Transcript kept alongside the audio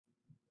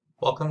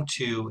Welcome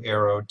to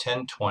AERO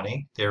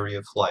 1020, Theory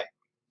of Flight.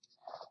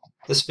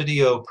 This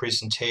video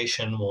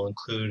presentation will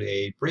include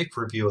a brief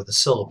review of the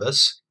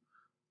syllabus,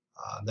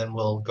 then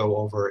we'll go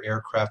over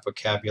aircraft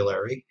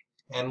vocabulary,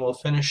 and we'll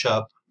finish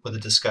up with a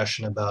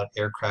discussion about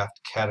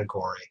aircraft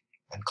category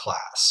and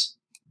class.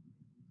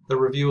 The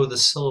review of the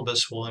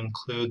syllabus will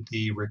include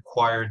the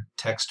required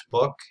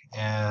textbook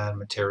and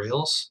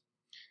materials,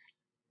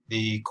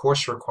 the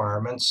course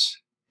requirements,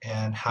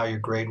 and how your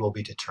grade will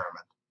be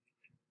determined.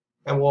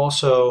 And we'll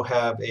also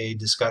have a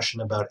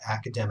discussion about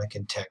academic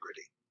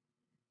integrity.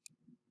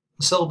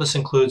 The syllabus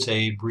includes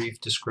a brief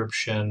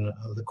description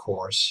of the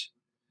course.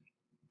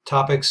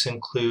 Topics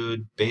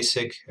include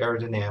basic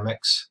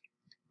aerodynamics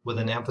with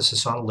an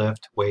emphasis on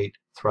lift, weight,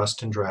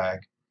 thrust, and drag,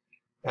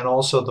 and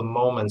also the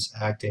moments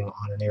acting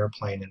on an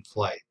airplane in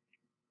flight.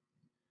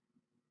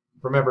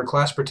 Remember,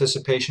 class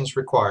participation is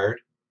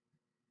required.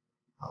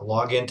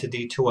 Log into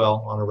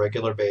D2L on a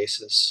regular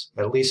basis,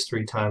 at least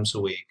 3 times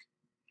a week.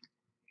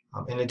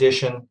 In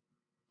addition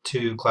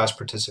to class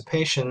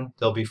participation,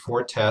 there'll be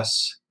 4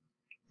 tests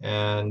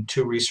and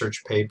 2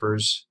 research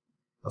papers,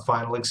 a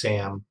final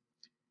exam,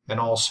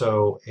 and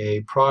also a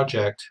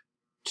project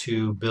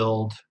to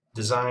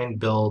design,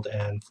 build,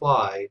 and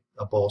fly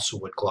a balsa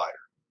wood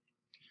glider.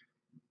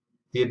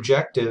 The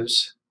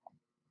objectives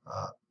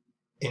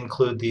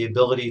include the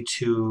ability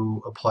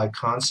to apply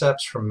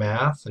concepts from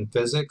math and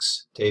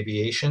physics to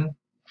aviation,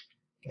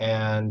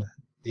 and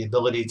the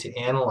ability to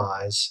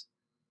analyze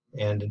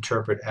and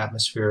interpret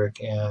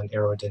atmospheric and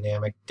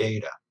aerodynamic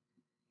data.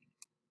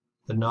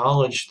 The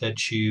knowledge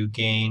that you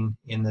gain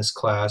in this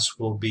class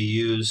will be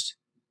used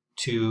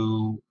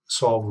to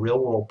solve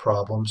real-world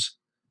problems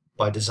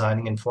by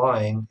designing and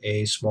flying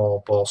a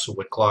small balsa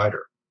wood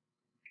glider.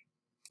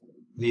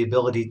 The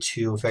ability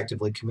to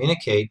effectively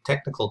communicate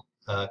technical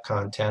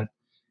content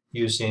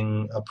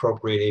using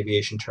appropriate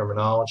aviation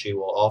terminology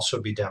will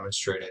also be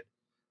demonstrated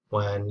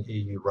when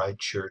you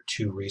write your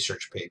 2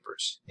 research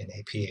papers in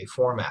APA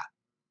format.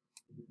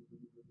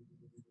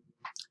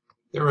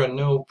 There are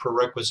no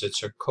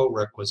prerequisites or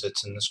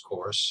co-requisites in this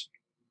course,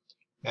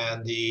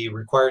 and the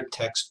required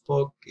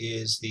textbook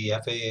is the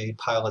FAA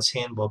Pilot's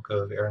Handbook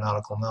of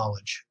Aeronautical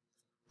Knowledge,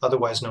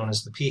 otherwise known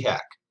as the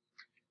PHAC,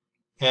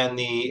 and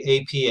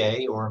the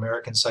APA, or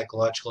American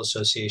Psychological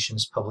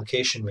Association's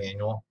Publication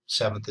Manual,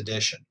 7th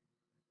edition.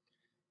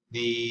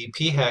 The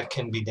PHAC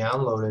can be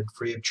downloaded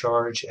free of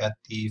charge at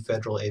the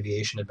Federal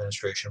Aviation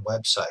Administration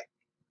website.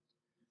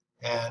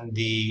 And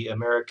the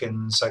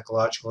American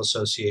Psychological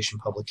Association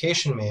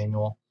Publication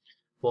Manual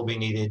will be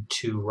needed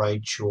to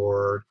write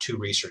your 2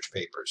 research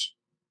papers.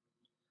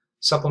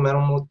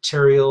 Supplemental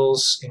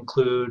materials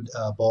include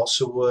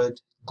balsa wood,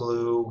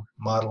 glue,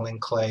 modeling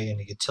clay, and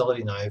a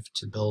utility knife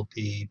to build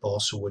the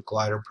balsa wood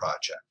glider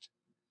project.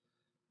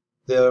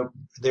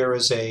 There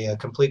is a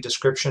complete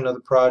description of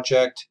the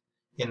project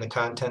in the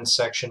contents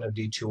section of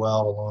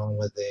D2L, along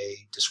with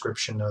a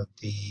description of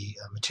the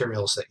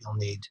materials that you'll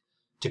need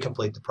to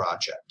complete the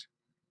project.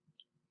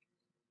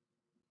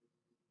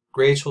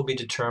 Grades will be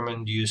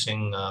determined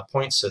using a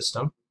point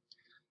system.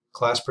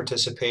 Class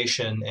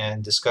participation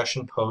and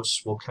discussion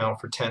posts will count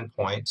for 10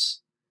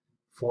 points.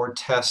 The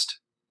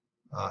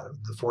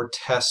 4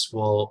 tests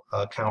will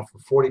count for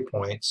 40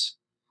 points.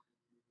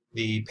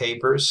 The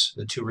papers,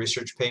 the 2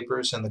 research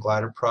papers and the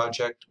glider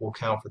project will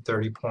count for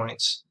 30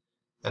 points.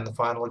 And the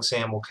final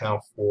exam will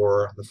count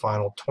for the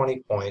final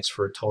 20 points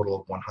for a total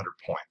of 100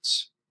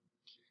 points.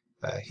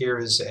 Here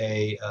is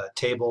a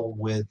table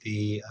with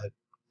the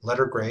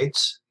letter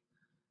grades.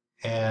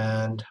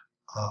 And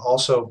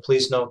also,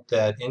 please note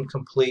that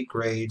incomplete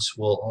grades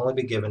will only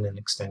be given in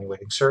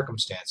extenuating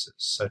circumstances,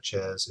 such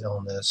as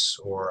illness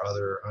or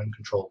other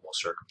uncontrollable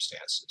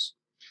circumstances.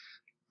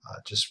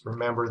 Just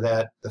remember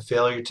that the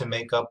failure to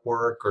make up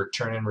work or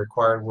turn in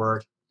required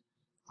work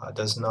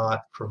does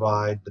not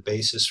provide the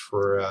basis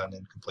for an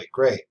incomplete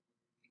grade.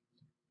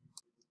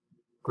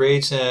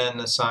 Grades and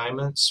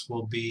assignments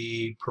will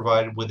be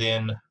provided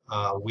within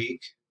a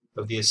week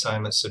of the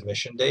assignment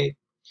submission date,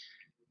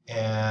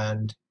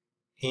 and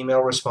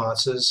email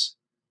responses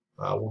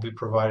will be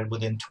provided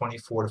within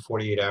 24 to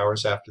 48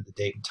 hours after the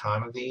date and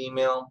time of the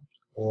email,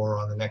 or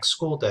on the next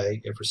school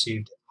day if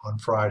received on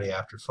Friday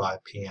after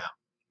 5 p.m.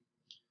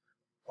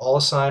 All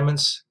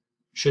assignments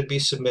should be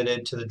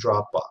submitted to the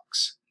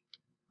Dropbox.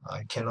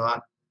 I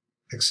cannot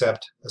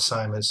accept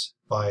assignments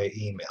via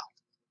email.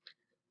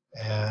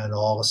 And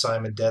all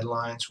assignment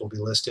deadlines will be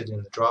listed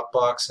in the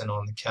Dropbox and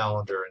on the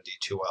calendar in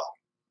D2L.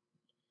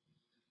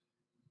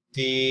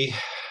 The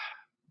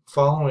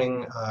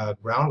following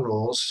ground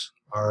rules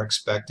are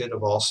expected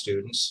of all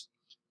students.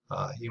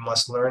 You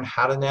must learn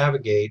how to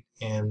navigate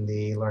in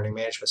the learning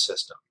management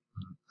system,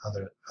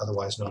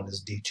 otherwise known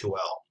as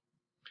D2L.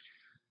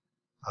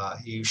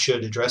 You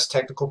should address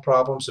technical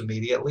problems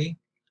immediately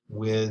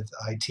with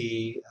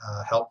IT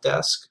help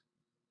desk,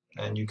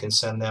 and you can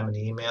send them an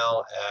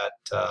email at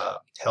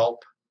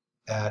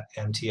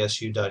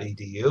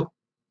help@mtsu.edu.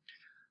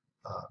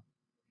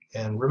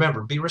 And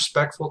remember, be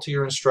respectful to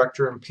your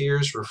instructor and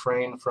peers.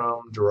 Refrain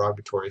from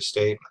derogatory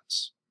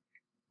statements.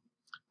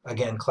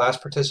 Again, class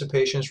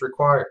participation is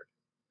required.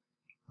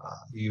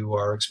 You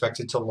are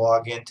expected to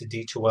log into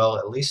D2L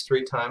at least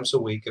 3 times a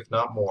week, if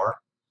not more,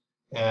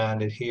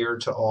 and adhere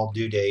to all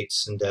due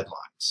dates and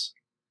deadlines.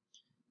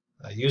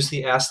 Use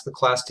the Ask the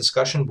Class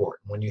discussion board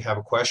when you have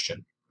a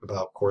question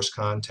about course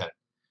content,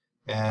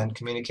 and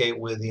communicate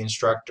with the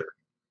instructor.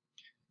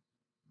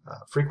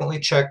 Frequently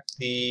check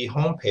the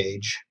home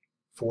page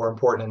for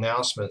important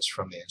announcements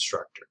from the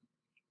instructor.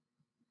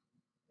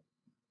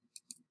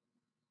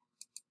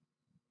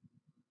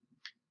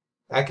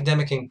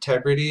 Academic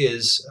integrity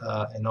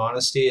and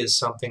honesty is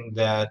something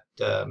that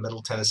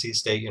Middle Tennessee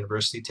State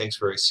University takes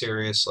very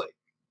seriously.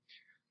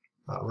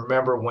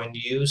 Remember, when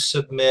you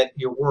submit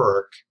your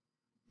work,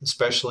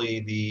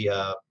 especially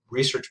the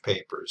research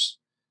papers,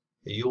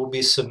 you will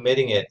be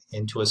submitting it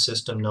into a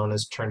system known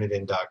as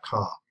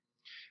turnitin.com.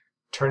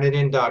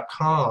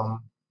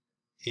 Turnitin.com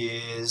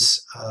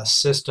is a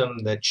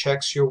system that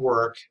checks your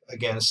work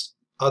against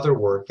other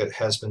work that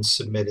has been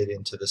submitted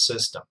into the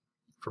system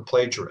for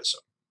plagiarism.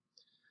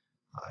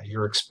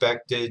 You're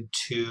expected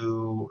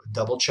to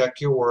double check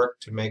your work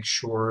to make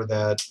sure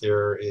that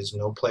there is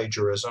no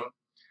plagiarism.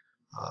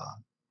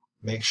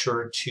 Make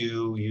sure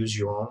to use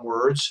your own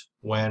words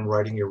when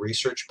writing your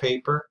research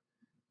paper.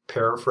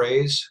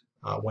 Paraphrase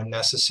when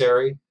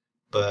necessary,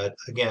 but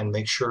again,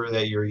 make sure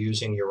that you're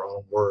using your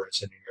own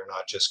words and you're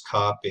not just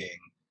copying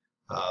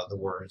the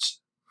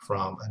words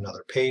from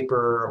another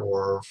paper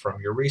or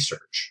from your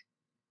research.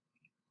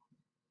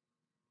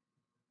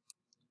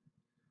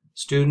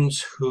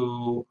 Students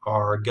who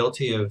are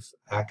guilty of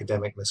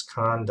academic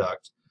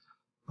misconduct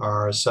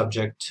are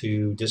subject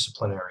to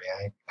disciplinary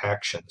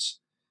actions.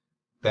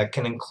 That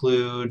can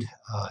include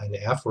an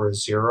F or a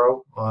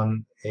 0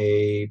 on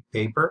a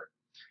paper,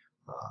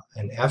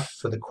 an F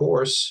for the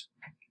course,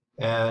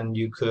 and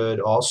you could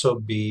also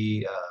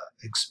be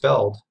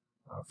expelled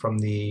from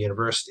the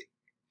university.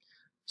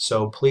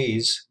 So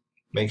please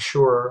make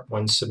sure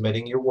when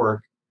submitting your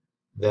work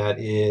that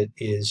it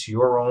is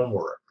your own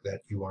work,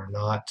 that you are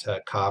not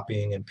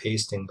copying and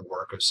pasting the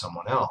work of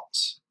someone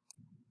else.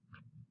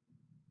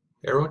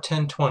 AERO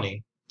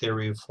 1020,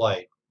 Theory of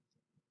Flight,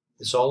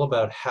 is all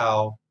about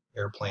how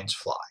airplanes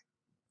fly.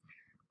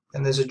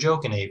 And there's a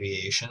joke in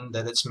aviation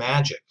that it's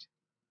magic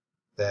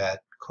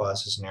that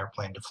causes an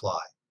airplane to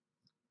fly.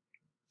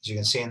 As you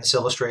can see in this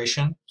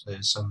illustration,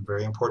 there's some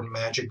very important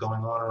magic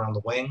going on around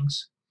the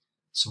wings,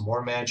 some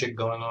more magic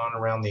going on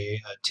around the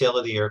tail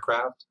of the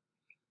aircraft,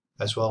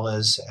 as well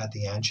as at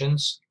the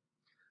engines.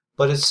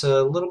 But it's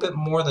a little bit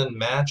more than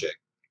magic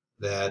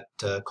that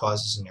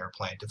causes an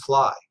airplane to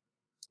fly.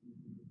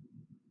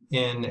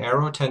 In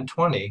AERO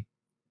 1020,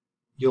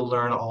 you'll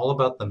learn all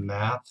about the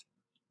math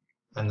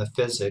and the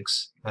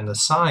physics and the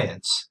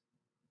science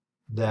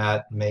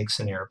that makes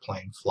an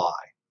airplane fly.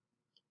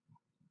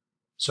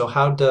 So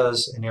how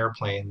does an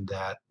airplane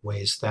that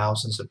weighs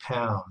thousands of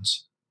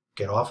pounds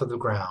get off of the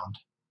ground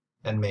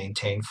and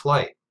maintain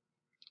flight?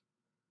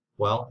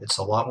 Well, it's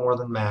a lot more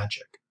than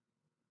magic.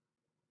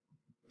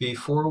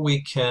 Before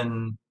we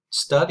can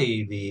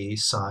study the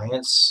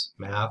science,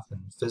 math,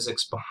 and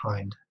physics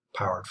behind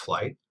powered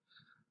flight,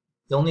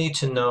 you'll need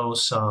to know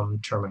some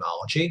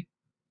terminology,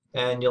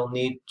 and you'll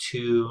need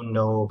to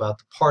know about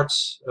the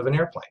parts of an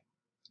airplane.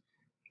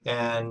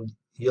 And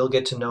you'll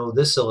get to know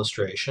this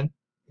illustration.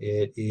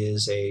 It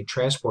is a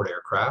transport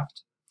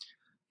aircraft,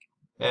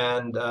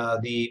 and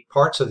the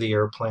parts of the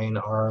airplane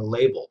are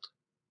labeled,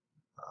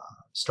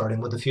 starting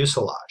with the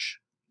fuselage.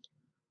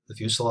 The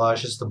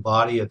fuselage is the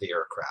body of the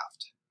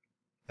aircraft,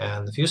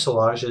 and the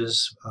fuselage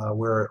is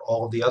where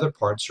all of the other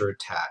parts are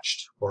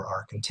attached or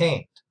are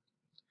contained.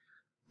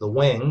 The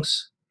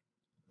wings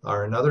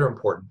are another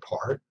important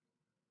part,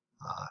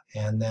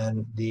 and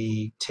then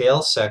the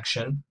tail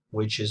section,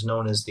 which is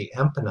known as the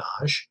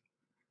empennage,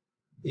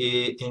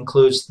 it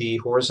includes the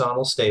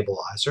horizontal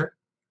stabilizer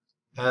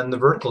and the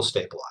vertical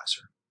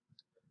stabilizer.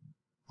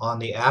 On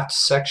the aft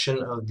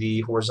section of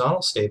the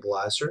horizontal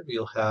stabilizer,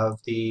 you'll have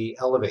the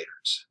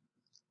elevators,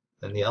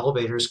 and the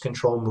elevators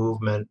control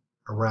movement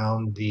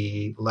around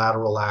the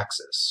lateral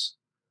axis.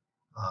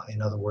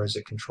 In other words,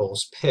 it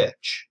controls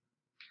pitch.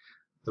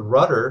 The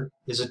rudder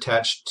is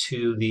attached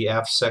to the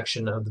aft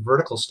section of the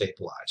vertical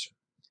stabilizer,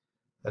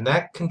 and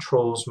that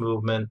controls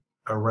movement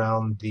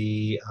around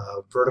the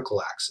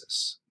vertical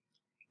axis,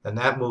 and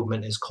that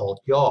movement is called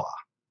yaw.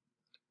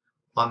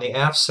 On the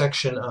aft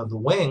section of the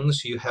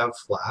wings, you have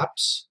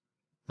flaps,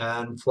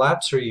 and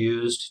flaps are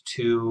used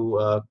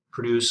to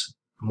produce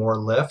more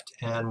lift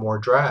and more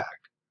drag.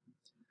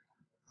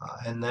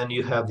 And then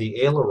you have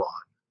the aileron.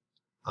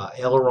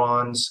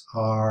 Ailerons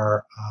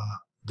are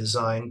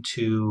designed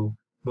to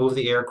move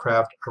the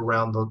aircraft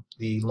around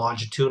the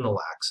longitudinal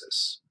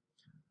axis.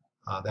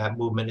 That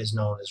movement is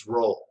known as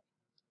roll.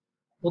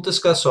 We'll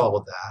discuss all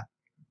of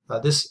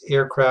that. This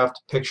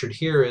aircraft pictured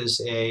here is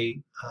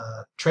a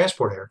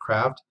transport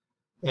aircraft,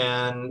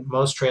 and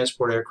most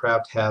transport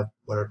aircraft have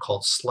what are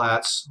called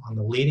slats on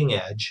the leading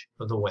edge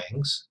of the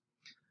wings.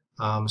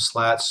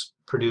 Slats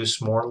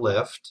produce more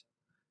lift,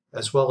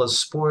 as well as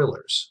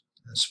spoilers.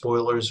 And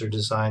spoilers are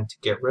designed to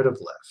get rid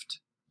of lift.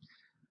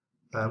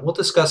 We'll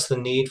discuss the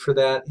need for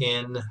that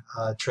in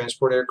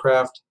transport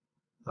aircraft,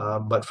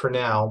 but for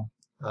now,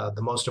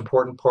 the most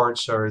important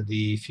parts are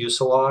the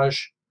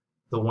fuselage,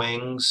 the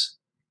wings,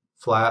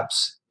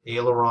 flaps,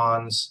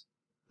 ailerons,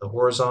 the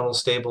horizontal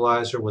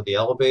stabilizer with the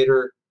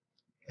elevator,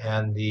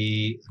 and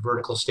the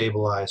vertical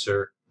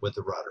stabilizer with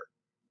the rudder.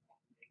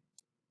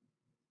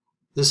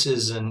 This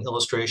is an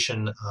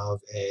illustration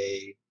of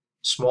a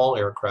small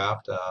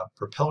aircraft, a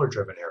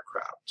propeller-driven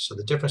aircraft. So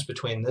the difference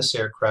between this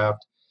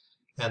aircraft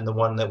and the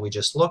one that we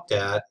just looked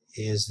at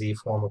is the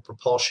form of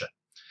propulsion.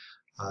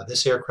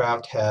 This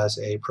aircraft has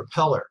a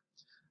propeller.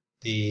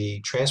 The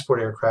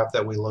transport aircraft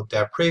that we looked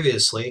at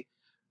previously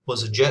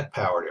was a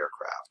jet-powered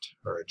aircraft,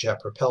 or a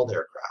jet-propelled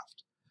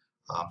aircraft.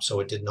 So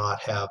it did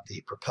not have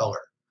the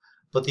propeller.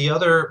 But the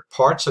other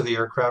parts of the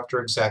aircraft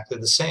are exactly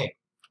the same.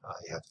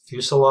 You have the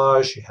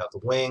fuselage, you have the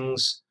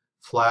wings,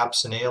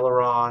 flaps and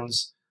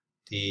ailerons,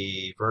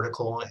 the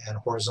vertical and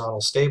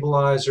horizontal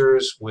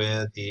stabilizers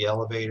with the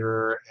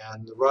elevator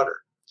and the rudder.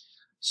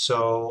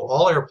 So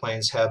all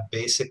airplanes have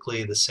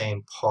basically the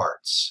same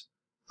parts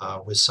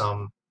with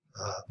some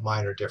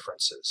minor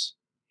differences.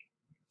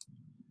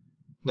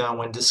 Now,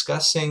 when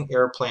discussing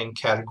airplane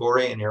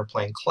category and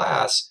airplane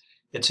class,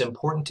 it's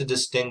important to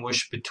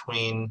distinguish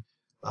between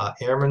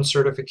airman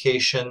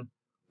certification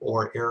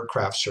or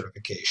aircraft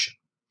certification.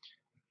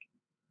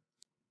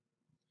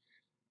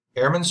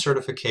 Airman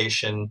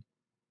certification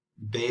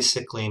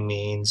basically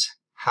means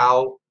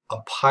how a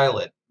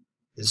pilot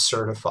is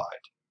certified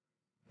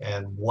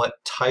and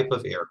what type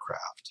of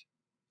aircraft,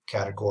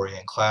 category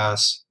and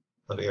class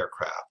of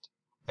aircraft,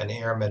 an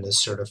airman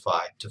is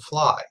certified to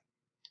fly.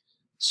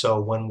 So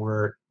when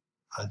we're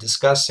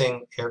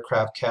discussing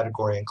aircraft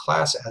category and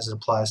class as it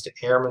applies to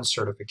airman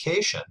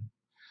certification,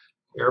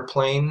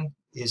 airplane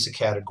is a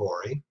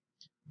category,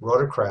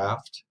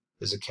 rotorcraft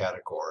is a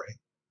category,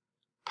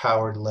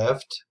 powered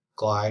lift,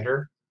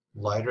 glider,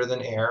 lighter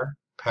than air,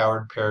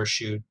 powered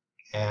parachute,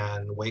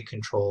 and weight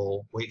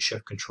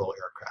shift control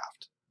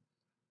aircraft.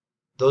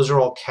 Those are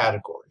all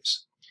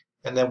categories.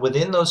 And then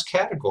within those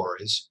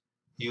categories,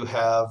 you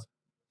have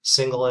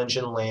single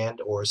engine land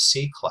or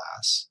C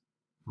class,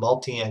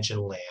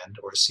 multi-engine land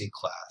or C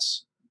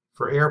class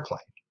for airplane.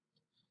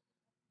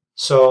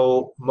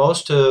 So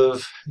most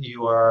of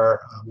you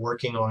are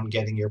working on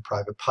getting your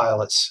private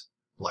pilot's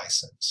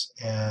license,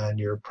 and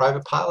your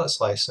private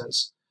pilot's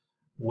license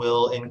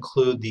will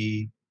include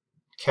the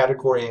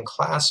category and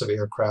class of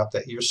aircraft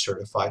that you're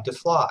certified to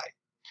fly.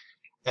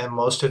 And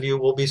most of you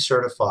will be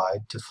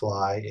certified to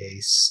fly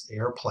a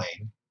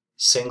airplane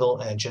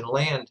single engine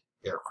land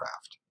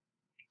aircraft.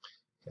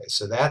 Okay,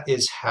 so that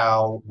is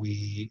how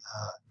we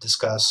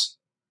discuss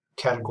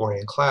category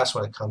and class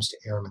when it comes to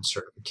airman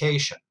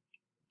certification.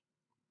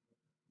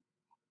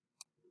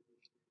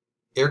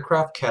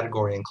 Aircraft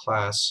category and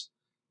class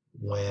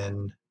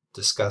when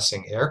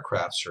discussing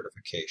aircraft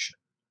certification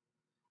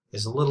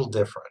is a little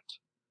different.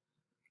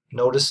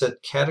 Notice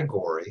that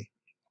category,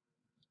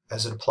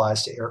 as it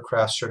applies to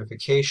aircraft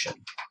certification,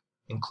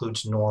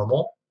 includes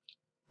normal,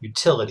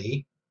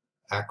 utility,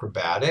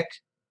 acrobatic,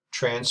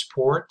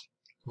 transport,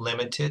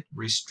 limited,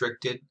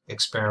 restricted,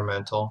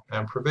 experimental,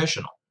 and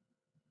provisional.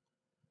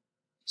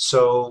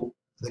 So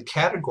the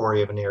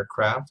category of an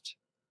aircraft,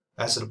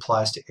 as it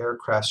applies to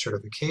aircraft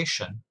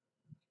certification,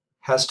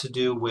 has to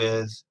do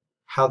with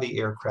how the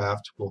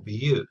aircraft will be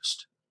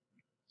used.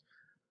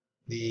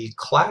 The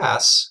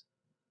class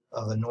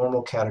of a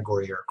normal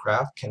category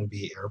aircraft can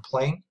be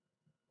airplane,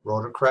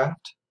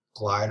 rotorcraft,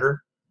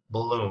 glider,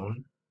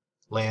 balloon,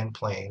 land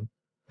plane,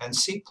 and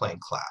seaplane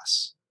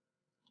class.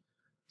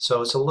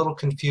 So it's a little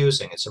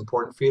confusing. It's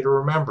important for you to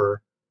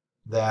remember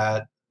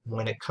that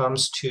when it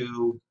comes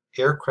to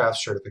aircraft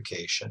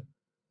certification,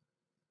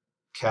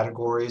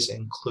 categories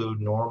include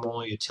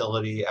normal,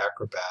 utility,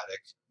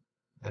 acrobatic,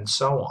 and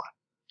so on.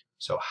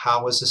 So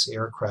how is this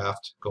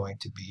aircraft going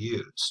to be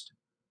used?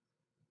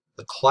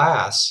 The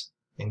class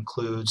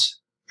includes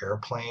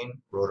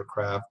airplane,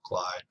 rotorcraft,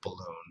 glide,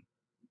 balloon,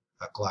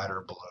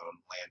 glider, balloon,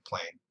 land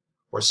plane,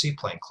 or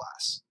seaplane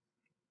class.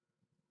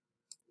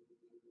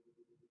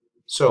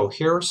 So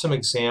here are some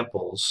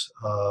examples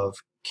of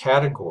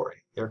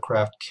category,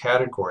 aircraft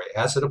category,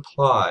 as it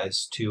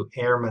applies to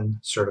airman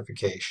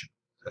certification.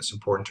 That's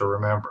important to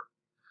remember.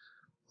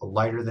 A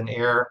lighter than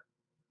air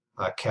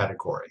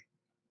category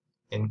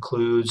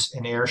includes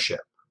an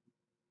airship,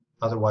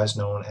 otherwise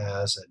known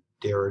as a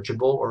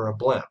dirigible or a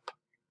blimp.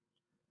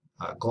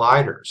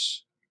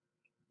 Gliders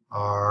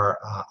are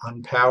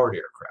unpowered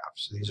aircraft.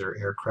 So these are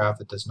aircraft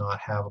that does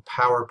not have a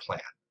power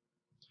plant.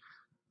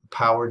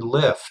 Powered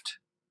lift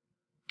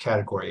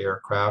category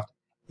aircraft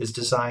is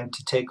designed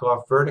to take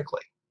off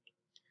vertically.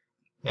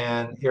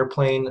 And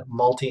airplane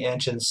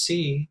multi-engine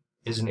C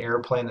is an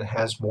airplane that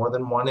has more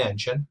than one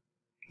engine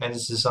and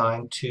is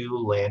designed to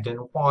land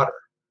in water.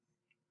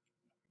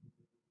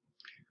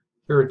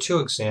 Here are two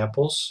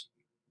examples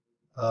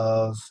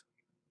of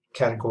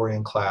category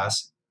and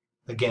class,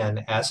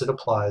 again, as it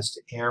applies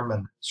to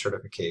airman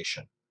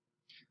certification.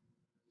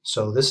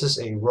 So this is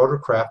a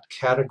rotorcraft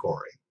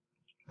category,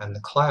 and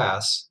the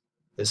class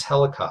is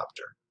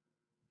helicopter.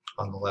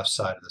 on the left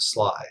side of the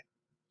slide.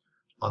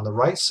 On the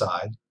right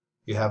side,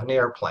 you have an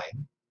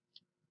airplane,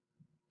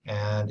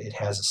 and it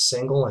has a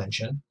single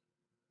engine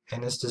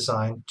and is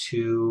designed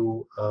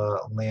to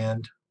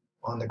land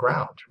on the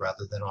ground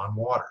rather than on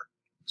water.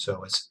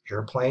 So it's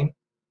airplane,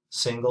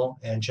 single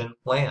engine,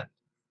 land.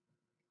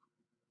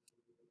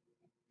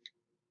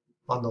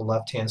 On the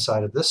left-hand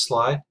side of this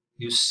slide,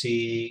 you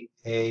see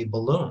a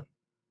balloon.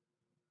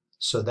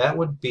 So that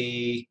would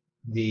be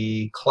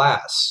the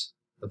class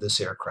of this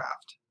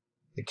aircraft.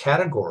 The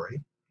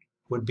category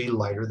would be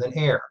lighter than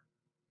air.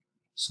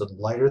 So the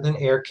lighter than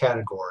air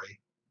category,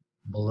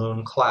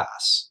 balloon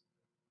class,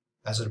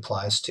 as it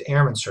applies to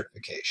airman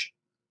certification.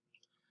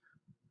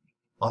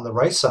 On the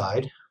right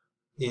side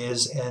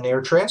is an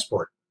air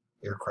transport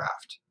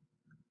aircraft.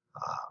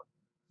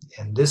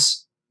 And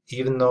this,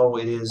 even though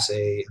it is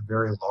a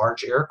very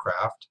large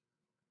aircraft,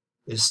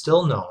 is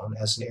still known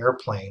as an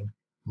airplane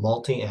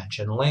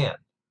multi-engine land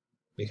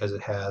because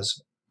it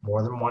has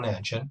more than one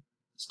engine.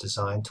 It's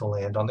designed to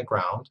land on the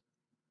ground,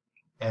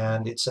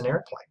 and it's an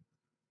airplane.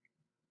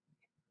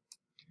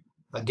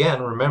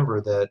 Again,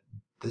 remember that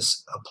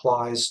this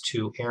applies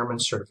to airman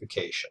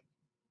certification,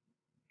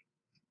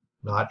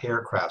 not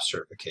aircraft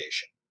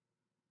certification.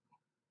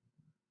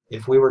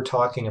 If we were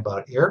talking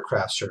about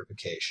aircraft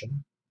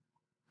certification,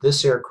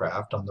 this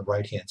aircraft on the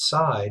right-hand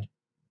side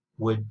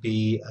would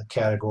be a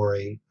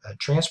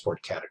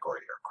transport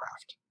category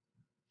aircraft,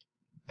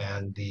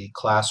 and the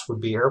class would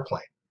be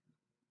airplane.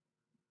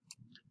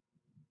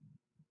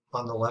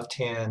 On the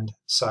left-hand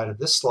side of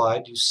this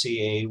slide, you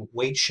see a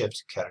weight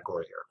shift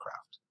category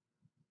aircraft.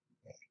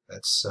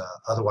 That's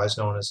otherwise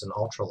known as an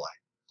ultralight.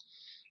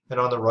 And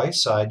on the right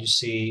side, you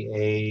see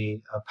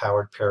a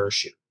powered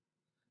parachute.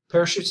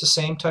 Parachute's the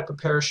same type of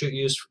parachute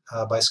used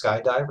by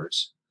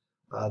skydivers.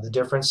 The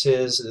difference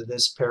is that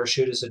this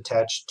parachute is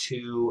attached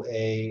to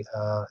a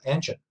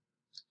engine,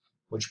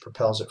 which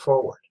propels it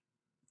forward.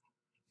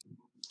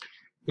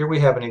 Here we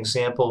have an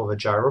example of a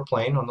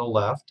gyroplane on the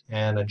left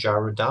and a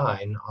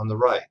gyrodyne on the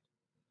right.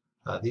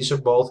 These are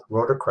both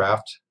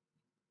rotorcraft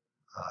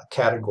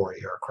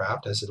category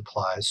aircraft as it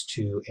applies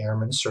to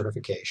airman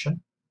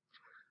certification.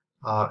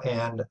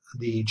 And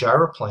the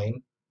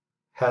gyroplane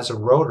has a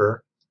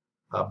rotor,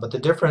 but the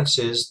difference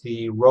is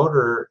the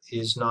rotor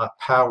is not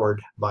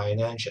powered by an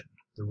engine.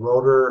 The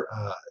rotor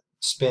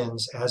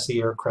spins as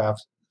the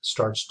aircraft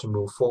starts to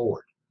move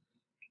forward.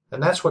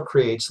 And that's what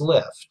creates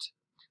lift.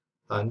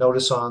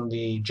 Notice on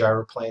the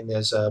gyroplane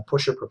there's a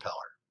pusher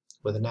propeller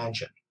with an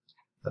engine.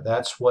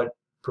 That's what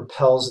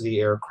propels the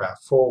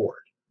aircraft forward.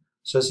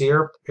 So as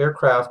the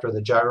aircraft or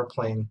the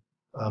gyroplane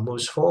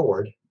moves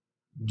forward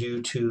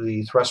due to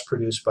the thrust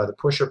produced by the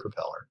pusher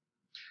propeller,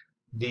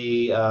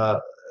 the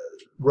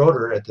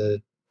rotor at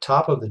the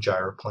top of the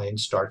gyroplane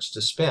starts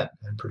to spin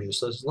and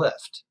produces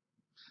lift.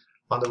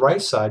 On the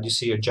right side, you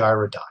see a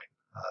gyrodyne.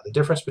 The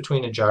difference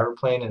between a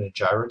gyroplane and a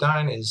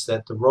gyrodyne is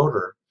that the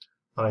rotor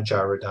on a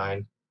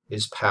gyrodyne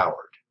is powered.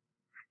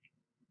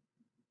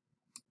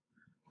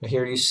 Now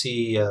here you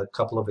see a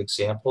couple of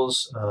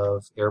examples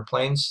of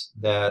airplanes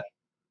that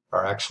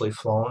are actually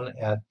flown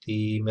at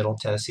the Middle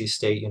Tennessee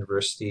State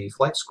University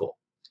Flight School.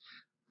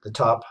 The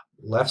top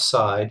left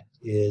side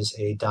is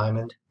a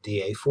Diamond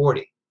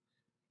DA-40,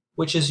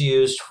 which is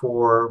used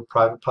for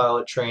private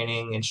pilot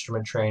training,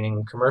 instrument training,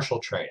 and commercial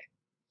training.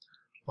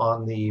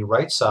 On the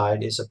right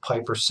side is a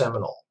Piper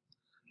Seminole.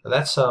 Now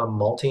that's a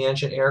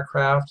multi-engine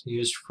aircraft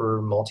used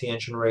for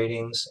multi-engine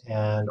ratings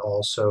and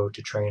also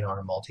to train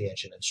our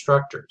multi-engine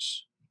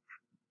instructors.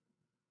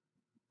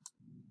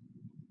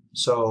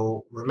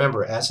 So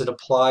remember, as it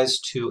applies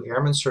to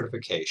airman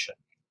certification,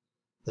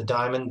 the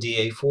Diamond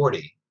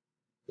DA-40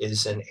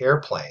 is an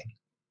airplane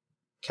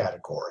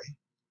category,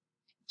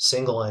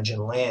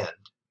 single-engine land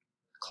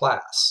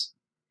class.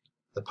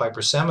 The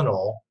Piper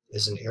Seminole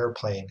is an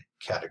airplane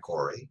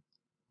category,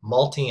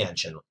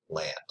 multi-engine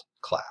land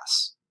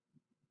class.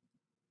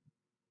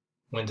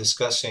 When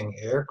discussing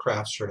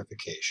aircraft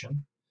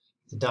certification,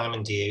 the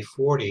Diamond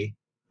DA-40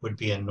 would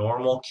be a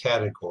normal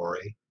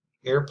category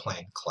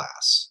airplane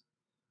class.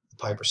 The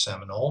Piper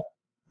Seminole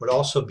would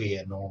also be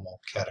a normal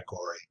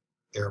category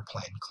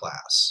airplane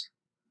class.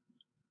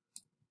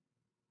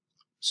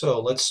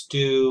 So let's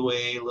do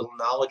a little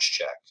knowledge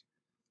check.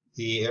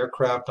 The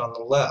aircraft on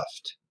the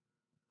left,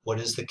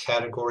 what is the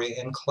category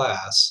and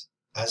class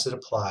as it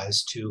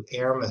applies to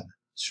airman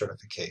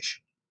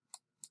certification?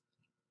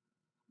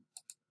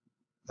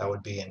 That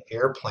would be an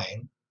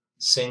airplane,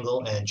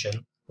 single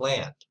engine,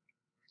 land.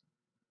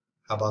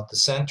 How about the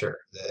center?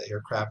 The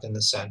aircraft in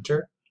the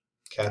center,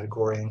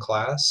 category and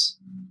class?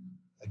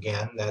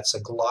 Again, that's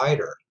a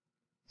glider.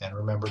 And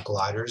remember,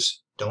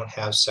 gliders don't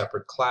have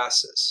separate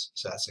classes.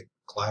 So that's a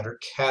glider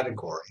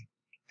category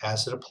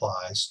as it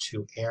applies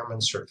to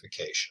airman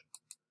certification.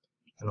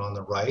 And on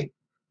the right,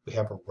 we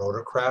have a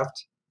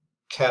rotorcraft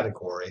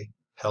category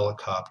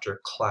helicopter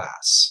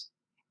class.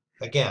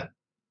 Again,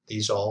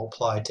 these all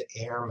apply to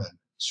airman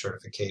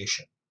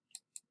certification.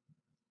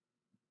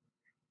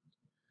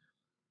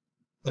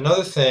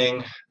 Another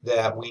thing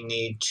that we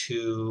need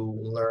to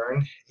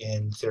learn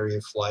in theory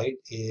of flight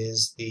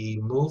is the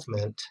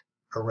movement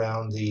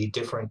around the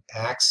different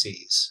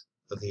axes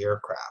of the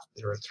aircraft.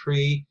 There are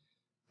three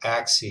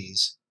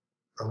axes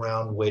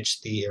around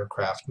which the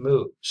aircraft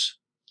moves.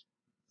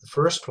 The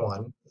first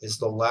one is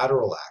the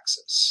lateral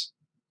axis,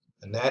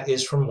 and that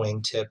is from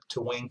wingtip to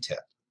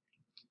wingtip.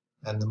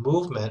 And the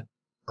movement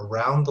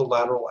around the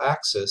lateral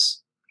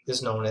axis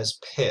is known as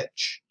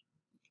pitch.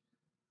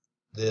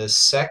 The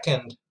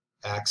second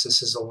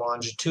axis is a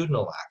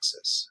longitudinal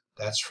axis.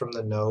 That's from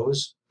the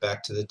nose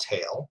back to the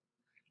tail,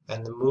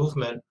 and the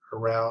movement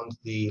around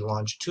the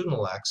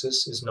longitudinal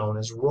axis is known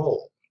as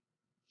roll.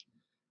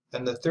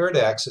 And the third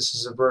axis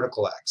is a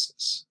vertical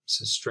axis.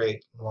 It's a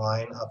straight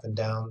line up and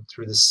down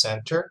through the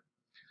center.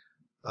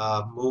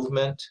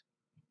 Movement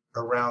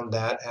around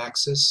that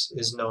axis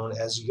is known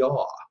as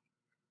yaw.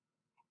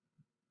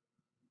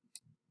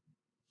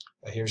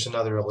 Here's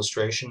another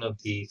illustration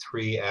of the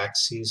three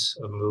axes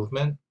of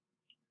movement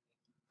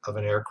of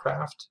an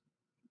aircraft.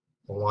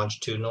 The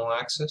longitudinal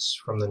axis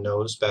from the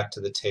nose back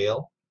to the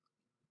tail,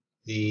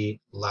 the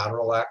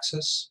lateral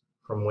axis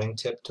from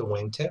wingtip to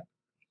wingtip,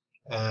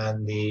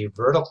 and the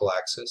vertical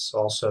axis,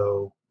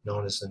 also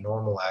known as the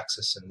normal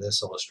axis in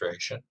this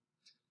illustration,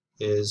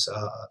 is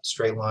a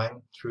straight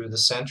line through the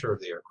center of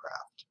the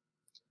aircraft.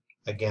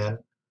 Again,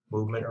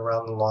 movement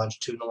around the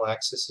longitudinal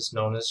axis is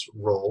known as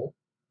roll,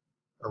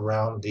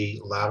 around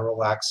the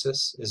lateral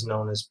axis is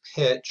known as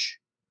pitch,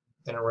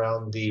 and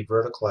around the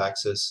vertical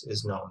axis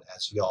is known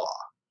as yaw.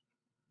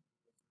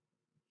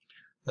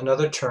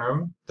 Another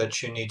term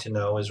that you need to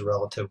know is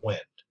relative wind.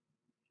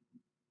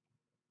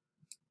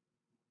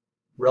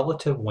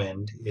 Relative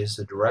wind is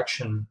the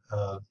direction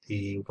of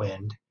the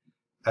wind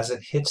as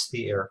it hits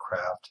the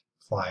aircraft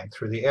flying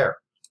through the air.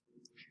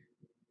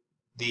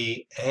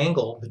 The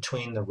angle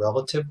between the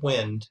relative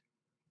wind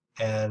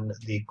and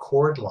the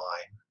chord line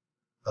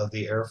of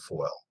the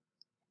airfoil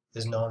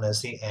is known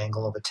as the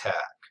angle of attack.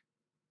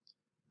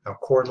 Now,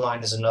 chord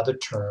line is another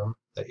term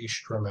that you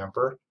should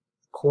remember.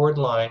 Chord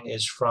line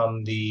is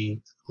from the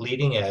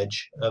leading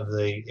edge of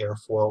the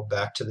airfoil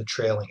back to the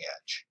trailing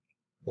edge,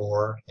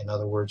 or in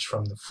other words,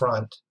 from the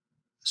front,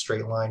 a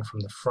straight line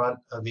from the front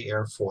of the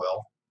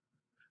airfoil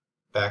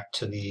back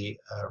to the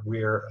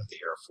rear of the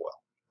airfoil,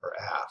 or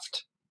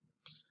aft.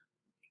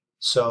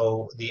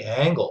 So the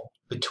angle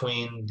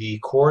between the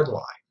chord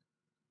line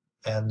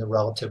and the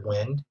relative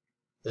wind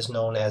is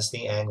known as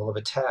the angle of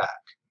attack.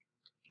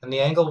 And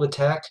the angle of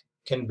attack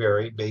can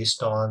vary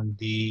based on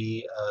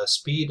the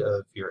speed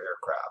of your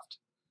aircraft.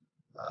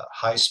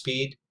 High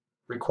speed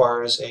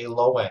requires a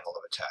low angle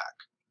of attack.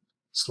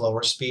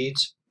 Slower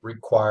speeds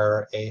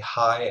require a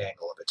high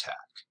angle of attack.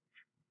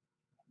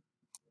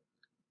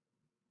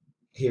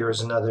 Here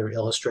is another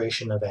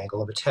illustration of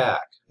angle of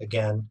attack.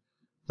 Again,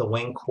 the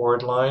wing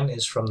chord line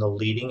is from the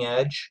leading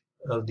edge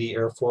of the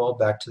airfoil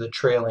back to the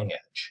trailing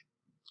edge.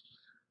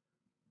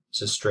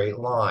 It's a straight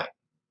line.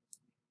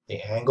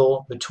 The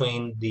angle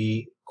between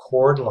the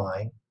chord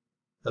line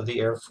of the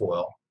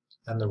airfoil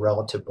and the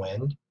relative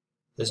wind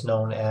is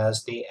known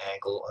as the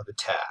angle of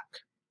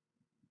attack.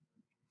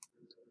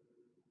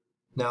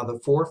 Now, the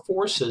four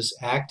forces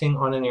acting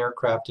on an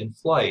aircraft in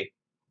flight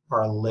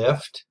are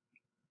lift,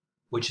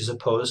 which is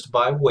opposed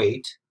by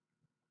weight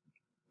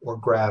or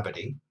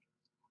gravity,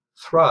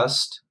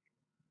 thrust,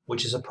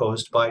 which is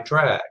opposed by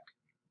drag.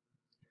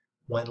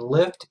 When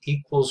lift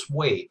equals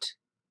weight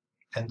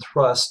and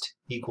thrust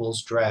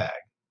equals drag,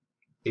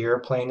 the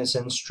airplane is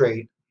in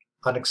straight,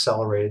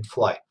 unaccelerated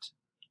flight.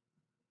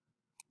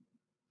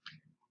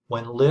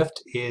 When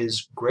lift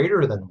is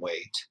greater than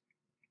weight,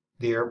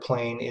 the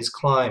airplane is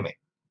climbing.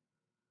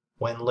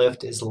 When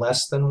lift is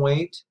less than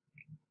weight,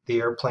 the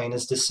airplane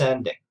is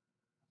descending.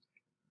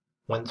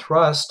 When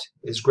thrust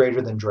is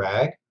greater than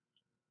drag,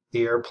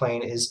 the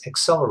airplane is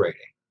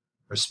accelerating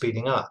or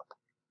speeding up.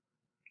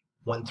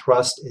 When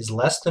thrust is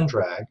less than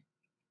drag,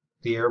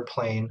 the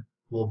airplane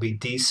will be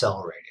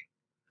decelerating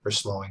or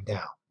slowing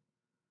down.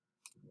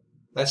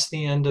 That's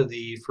the end of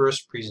the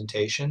first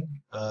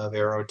presentation of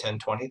AERO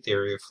 1020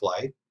 Theory of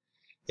Flight.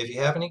 If you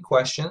have any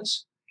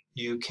questions,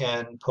 you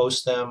can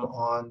post them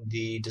on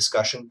the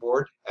discussion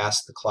board,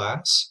 Ask the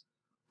Class,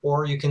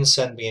 or you can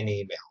send me an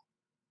email.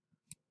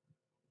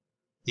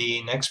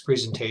 The next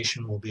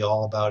presentation will be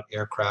all about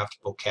aircraft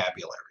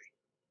vocabulary.